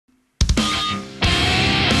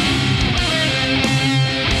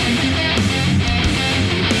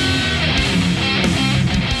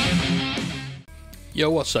Yo,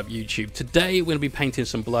 what's up YouTube? Today we're going to be painting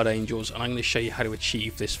some Blood Angels and I'm going to show you how to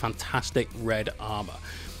achieve this fantastic red armor.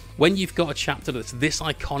 When you've got a chapter that's this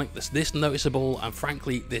iconic, that's this noticeable and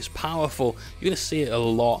frankly this powerful, you're going to see it a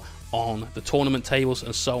lot on the tournament tables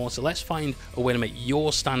and so on. So let's find a way to make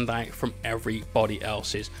yours stand out from everybody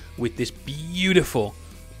else's with this beautiful,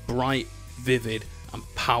 bright, vivid and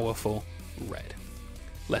powerful red.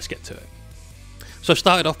 Let's get to it. So I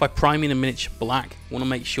started off by priming the miniature black. Want to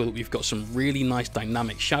make sure that we've got some really nice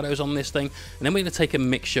dynamic shadows on this thing, and then we're going to take a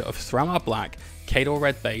mixture of Thramar black, Khador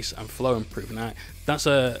red base and Flow Improver. Now that's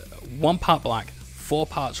a 1 part black, 4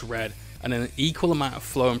 parts red, and then an equal amount of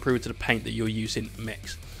Flow Improver to the paint that you're using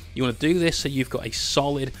mix. You want to do this so you've got a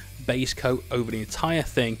solid base coat over the entire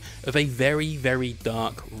thing of a very, very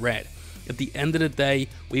dark red. At the end of the day,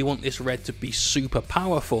 we want this red to be super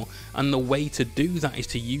powerful, and the way to do that is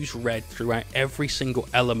to use red throughout every single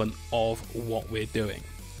element of what we're doing.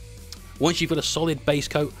 Once you've got a solid base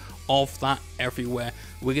coat of that everywhere,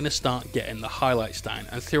 we're going to start getting the highlights down,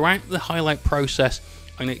 and throughout the highlight process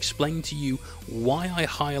I'm going to explain to you why I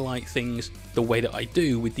highlight things the way that I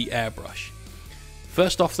do with the airbrush.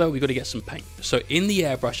 First off though, we've got to get some paint. So in the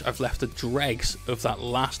airbrush I've left the dregs of that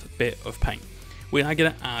last bit of paint. We're now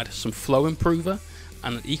going to add some Flow Improver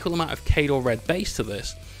and an equal amount of Khador red base to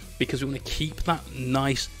this because we want to keep that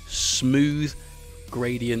nice smooth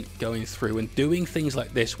gradient going through, and doing things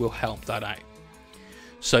like this will help that out.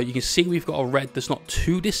 So you can see we've got a red that's not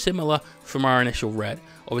too dissimilar from our initial red,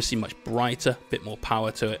 obviously much brighter, a bit more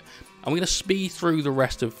power to it. And we're going to speed through the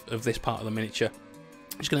rest of this part of the miniature.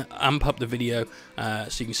 I'm just going to amp up the video so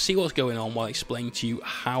you can see what's going on while I explain to you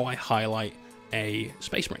how I highlight a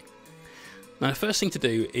Space Marine. Now the first thing to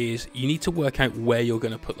do is you need to work out where you're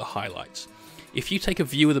going to put the highlights. If you take a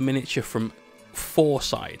view of the miniature from 4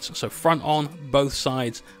 sides, so front on, both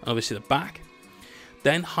sides, and obviously the back,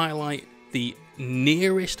 then highlight the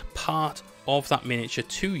nearest part of that miniature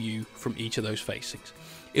to you from each of those facings.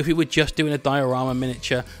 If we were just doing a diorama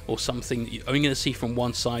miniature or something that you're only going to see from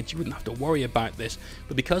one side, you wouldn't have to worry about this.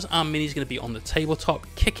 But because our mini is going to be on the tabletop,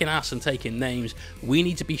 kicking ass and taking names, we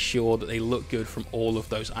need to be sure that they look good from all of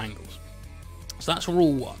those angles. So that's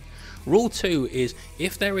rule 1. Rule 2 is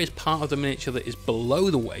if there is part of the miniature that is below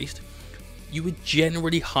the waist, you would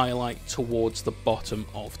generally highlight towards the bottom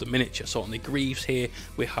of the miniature. So on the greaves here,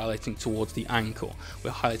 we're highlighting towards the ankle. We're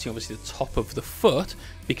highlighting obviously the top of the foot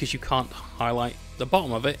because you can't highlight the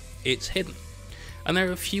bottom of it, it's hidden. And there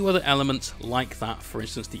are a few other elements like that, for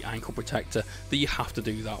instance the ankle protector, that you have to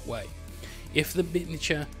do that way. If the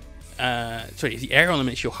miniature, if the area on the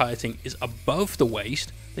miniature you're highlighting is above the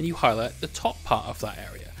waist, then you highlight the top part of that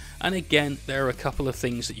area. And again, there are a couple of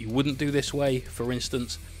things that you wouldn't do this way. For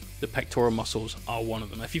instance, the pectoral muscles are one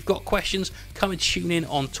of them. If you've got questions, come and tune in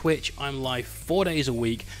on Twitch. I'm live 4 days a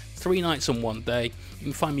week, 3 nights and 1 day. You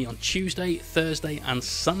can find me on Tuesday, Thursday and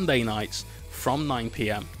Sunday nights from 9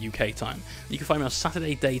 PM UK time. You can find me on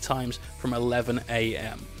Saturday daytimes from 11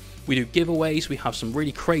 AM. We do giveaways, we have some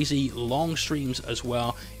really crazy long streams as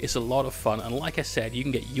well. It's a lot of fun, and like I said, you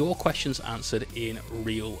can get your questions answered in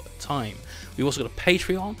real time. We've also got a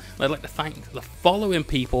Patreon, and I'd like to thank the following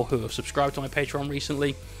people who have subscribed to my Patreon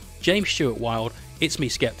recently: James Stewart Wild, It's Me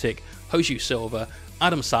Skeptic, Hoju Silver,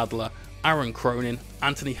 Adam Sadler, Aaron Cronin,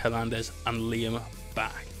 Anthony Hernandez and Liam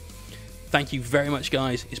Back. Thank you very much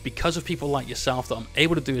guys. It's because of people like yourself that I'm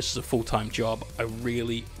able to do this as a full-time job. I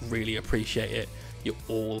really, really appreciate it. You're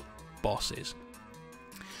all bosses.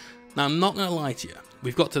 Now I'm not going to lie to you,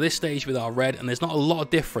 we've got to this stage with our red and there's not a lot of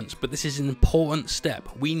difference, but this is an important step.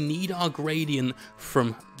 We need our gradient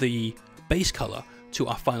from the base color to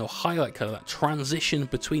our final highlight color, that transition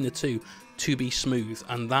between the two, to be smooth,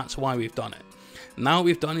 and that's why we've done it. Now what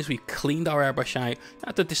we've done is we've cleaned our airbrush out,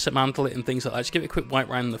 had to dismantle it and things like that. Just give it a quick wipe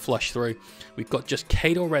round and the flush through. We've got just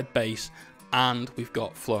Khador red base and we've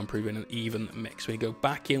got Flow Improver in an even mix. We go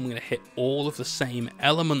back in, we're going to hit all of the same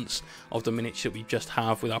elements of the miniature that we just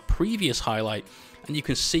have with our previous highlight, and you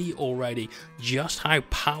can see already just how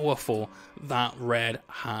powerful that red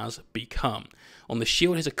has become. On the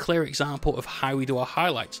shield, here's a clear example of how we do our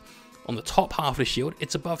highlights. On the top half of the shield,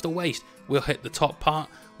 it's above the waist. We'll hit the top part.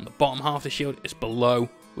 On the bottom half of the shield, it's below.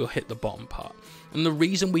 We'll hit the bottom part. And the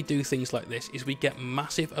reason we do things like this is we get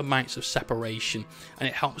massive amounts of separation, and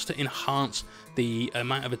it helps to enhance the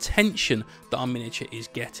amount of attention that our miniature is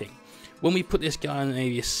getting. When we put this guy on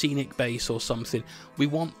maybe a scenic base or something, we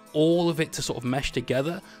want all of it to sort of mesh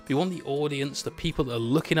together. We want the audience, the people that are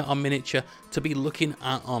looking at our miniature, to be looking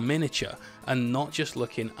at our miniature and not just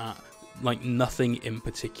looking at like nothing in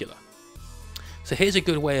particular. So here's a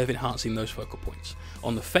good way of enhancing those focal points.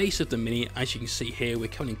 On the face of the Mini, as you can see here, we're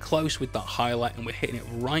coming in close with that highlight and we're hitting it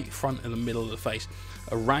right front in the middle of the face,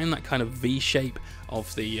 around that kind of V shape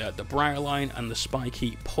of the brow line and the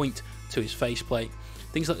spiky point to his faceplate.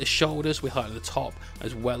 Things like the shoulders, we highlight the top,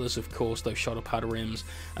 as well as, of course, those shoulder pad rims.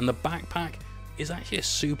 And the backpack is actually a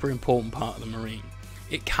super important part of the Marine.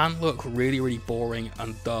 It can look really, really boring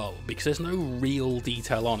and dull because there's no real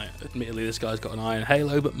detail on it. Admittedly, this guy's got an iron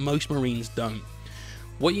halo, but most Marines don't.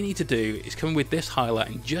 What you need to do is come in with this highlight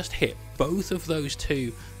and just hit both of those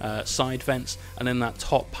two side vents and then that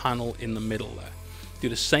top panel in the middle there. Do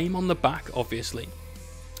the same on the back, obviously.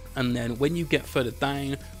 And then when you get further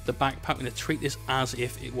down the backpack, we're going to treat this as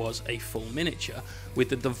if it was a full miniature, with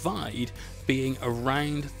the divide being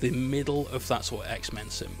around the middle of that sort of X-Men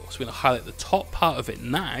symbol. So we're going to highlight the top part of it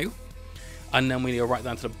now, and then we go right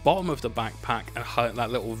down to the bottom of the backpack and highlight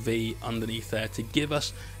that little V underneath there to give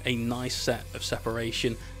us a nice set of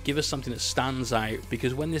separation, give us something that stands out,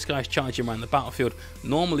 because when this guy's charging around the battlefield,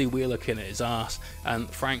 normally we're looking at his ass, and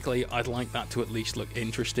frankly I'd like that to at least look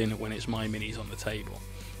interesting when it's my minis on the table.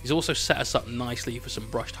 He's also set us up nicely for some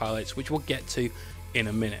brushed highlights, which we'll get to in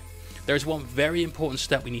a minute. There is one very important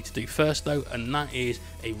step we need to do first though, and that is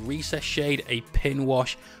a recess shade, a pin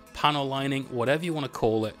wash, panel lining, whatever you want to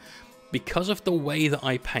call it. Because of the way that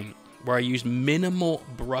I paint, where I use minimal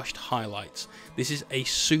brushed highlights, this is a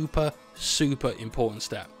super important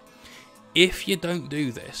step. If you don't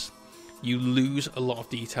do this, you lose a lot of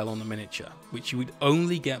detail on the miniature, which you would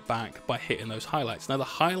only get back by hitting those highlights. Now the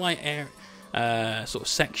highlight sort of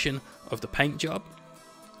section of the paint job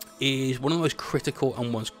is one of the most critical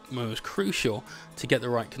and most crucial to get the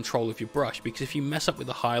right control of your brush, because if you mess up with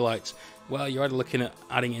the highlights, well, you're either looking at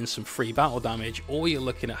adding in some free battle damage, or you're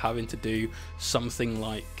looking at having to do something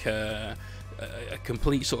like a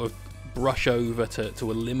complete sort of brush over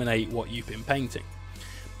to eliminate what you've been painting.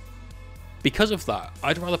 Because of that,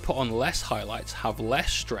 I'd rather put on less highlights, have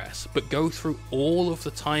less stress, but go through all of the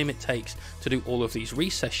time it takes to do all of these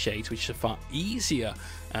recess shades, which is a far easier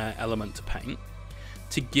element to paint,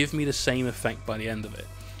 to give me the same effect by the end of it.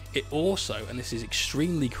 It also, and this is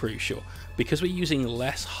extremely crucial, because we're using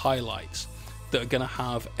less highlights that are going to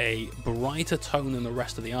have a brighter tone than the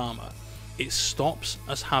rest of the armor, it stops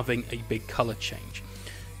us having a big color change.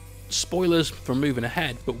 Spoilers for moving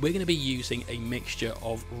ahead, but we're going to be using a mixture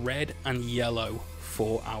of red and yellow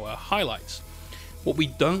for our highlights. What we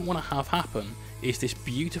don't want to have happen is this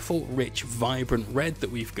beautiful, rich, vibrant red that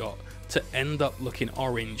we've got to end up looking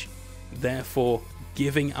orange, therefore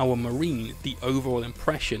giving our Marine the overall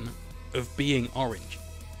impression of being orange.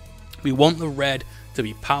 We want the red to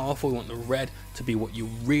be powerful, we want the red to be what you're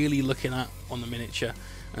really looking at on the miniature,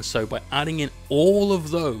 and so by adding in all of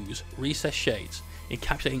those recess shades,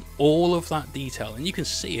 encapsulating all of that detail, and you can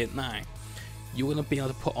see it now, you're going to be able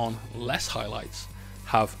to put on less highlights,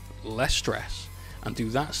 have less stress, and do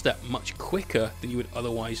that step much quicker than you would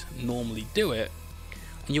otherwise normally do it.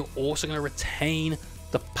 And you're also going to retain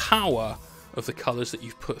the power of the colors that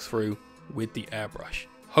you've put through with the airbrush.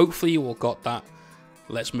 Hopefully you all got that.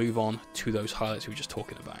 Let's move on to those highlights we were just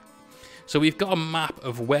talking about. So we've got a map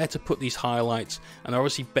of where to put these highlights, and they're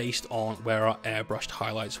obviously based on where our airbrushed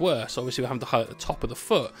highlights were. So obviously we're having to highlight the top of the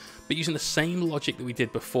foot, but using the same logic that we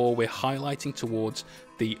did before, we're highlighting towards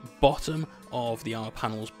the bottom of the armor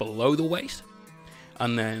panels below the waist,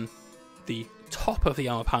 and then the top of the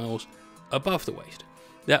armor panels above the waist.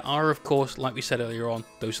 There are, of course, like we said earlier on,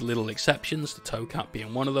 those little exceptions, the toe cap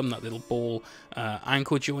being one of them, that little ball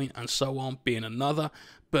ankle joint and so on being another,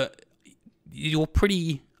 but you're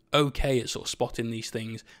pretty okay at sort of spotting these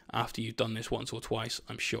things after you've done this once or twice,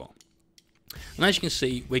 I'm sure. And as you can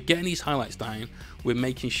see, we're getting these highlights down, we're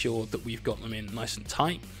making sure that we've got them in nice and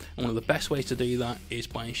tight, and one of the best ways to do that is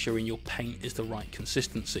by ensuring your paint is the right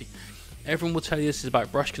consistency. Everyone will tell you this is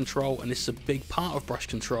about brush control, and this is a big part of brush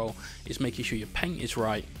control, is making sure your paint is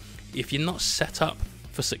right. If you're not set up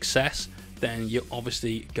for success, then you're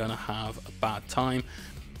obviously going to have a bad time.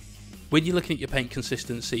 When you're looking at your paint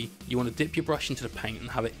consistency, you want to dip your brush into the paint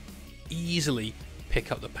and have it easily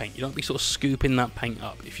pick up the paint. You don't be sort of scooping that paint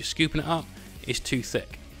up. If you're scooping it up, it's too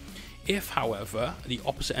thick. If, however, at the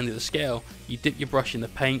opposite end of the scale, you dip your brush in the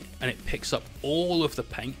paint and it picks up all of the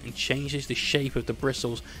paint and changes the shape of the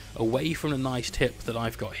bristles away from the nice tip that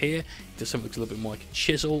I've got here to something that looks a little bit more like a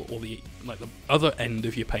chisel, or the other end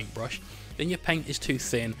of your paintbrush, then your paint is too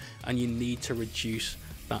thin and you need to reduce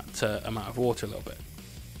that amount of water a little bit.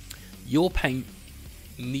 Your paint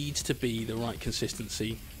needs to be the right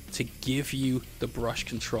consistency to give you the brush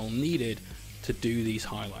control needed to do these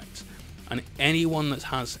highlights. And anyone that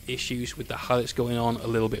has issues with the highlights going on a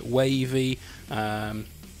little bit wavy,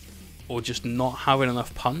 or just not having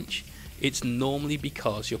enough punch, it's normally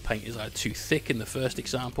because your paint is either too thick in the first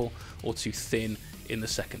example or too thin in the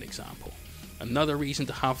second example. Another reason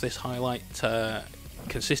to have this highlight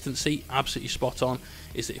consistency absolutely spot on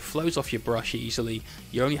is that it flows off your brush easily.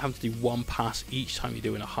 You only have to do one pass each time you're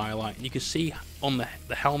doing a highlight. And you can see on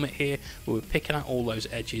the helmet here, where we're picking out all those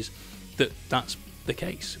edges, that that's the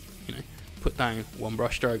case. You know, put down one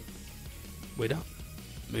brush stroke, we're done,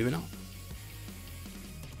 moving on.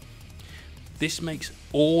 This makes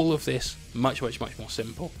all of this much more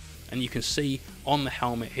simple, and you can see on the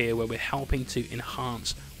helmet here where we're helping to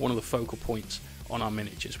enhance one of the focal points on our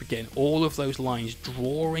miniatures. We're getting all of those lines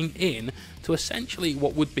drawing in to essentially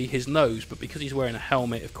what would be his nose, but because he's wearing a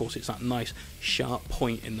helmet, of course, it's that nice sharp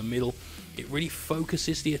point in the middle. It really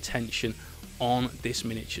focuses the attention on this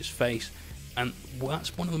miniature's face, and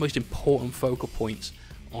that's one of the most important focal points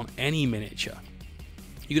on any miniature.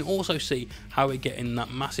 You can also see how we're getting that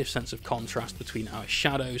massive sense of contrast between our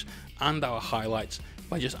shadows and our highlights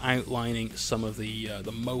by just outlining some of the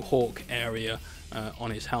mohawk area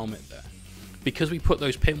on his helmet there. Because we put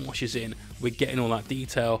those pin washes in, we're getting all that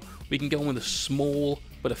detail. We can go in with a small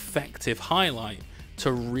but effective highlight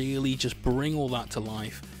to really just bring all that to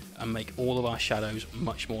life and make all of our shadows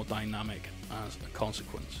much more dynamic as a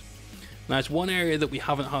consequence. Now, it's one area that we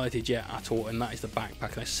haven't highlighted yet at all, and that is the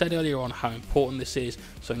backpack. And I said earlier on how important this is,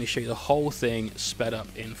 so I'm going to show you the whole thing sped up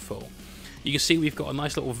in full. You can see we've got a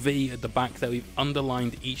nice little V at the back there. We've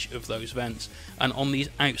underlined each of those vents, and on these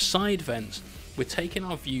outside vents, we're taking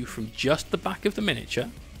our view from just the back of the miniature.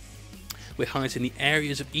 We're highlighting the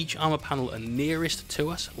areas of each armor panel are nearest to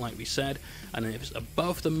us, like we said, and then if it's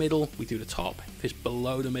above the middle, we do the top. If it's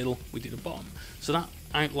below the middle, we do the bottom. So that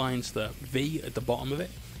outlines the V at the bottom of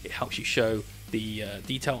it. It helps you show the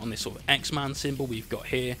detail on this sort of X-Man symbol we've got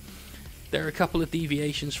here. There are a couple of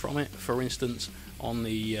deviations from it. For instance, on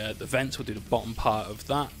the vents, we'll do the bottom part of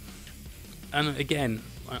that. And again,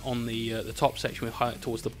 on the top section, we'll highlight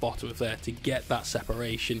towards the bottom of there to get that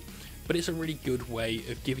separation. But it's a really good way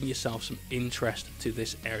of giving yourself some interest to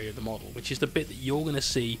this area of the model, which is the bit that you're going to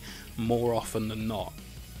see more often than not.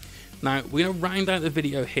 Now, we're going to round out the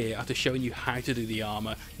video here after showing you how to do the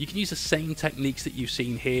armor. You can use the same techniques that you've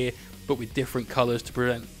seen here, but with different colors to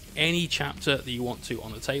present any chapter that you want to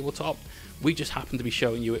on the tabletop. We just happen to be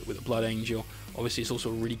showing you it with a Blood Angel. Obviously, it's also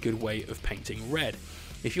a really good way of painting red.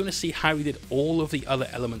 If you want to see how we did all of the other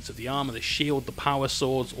elements of the armor, the shield, the power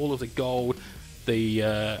swords, all of the gold, the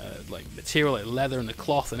like material like leather and the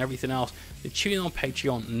cloth and everything else, then tune in on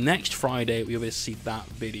Patreon next Friday. You'll be able to see that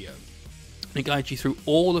video. I guide you through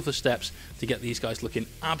all of the steps to get these guys looking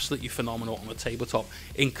absolutely phenomenal on the tabletop,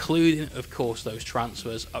 including, of course, those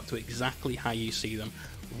transfers up to exactly how you see them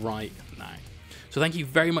right now. So thank you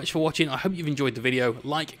very much for watching. I hope you've enjoyed the video.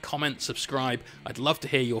 Like, comment, subscribe. I'd love to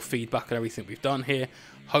hear your feedback on everything we've done here.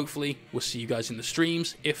 Hopefully, we'll see you guys in the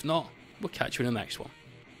streams. If not, we'll catch you in the next one.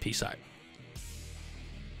 Peace out.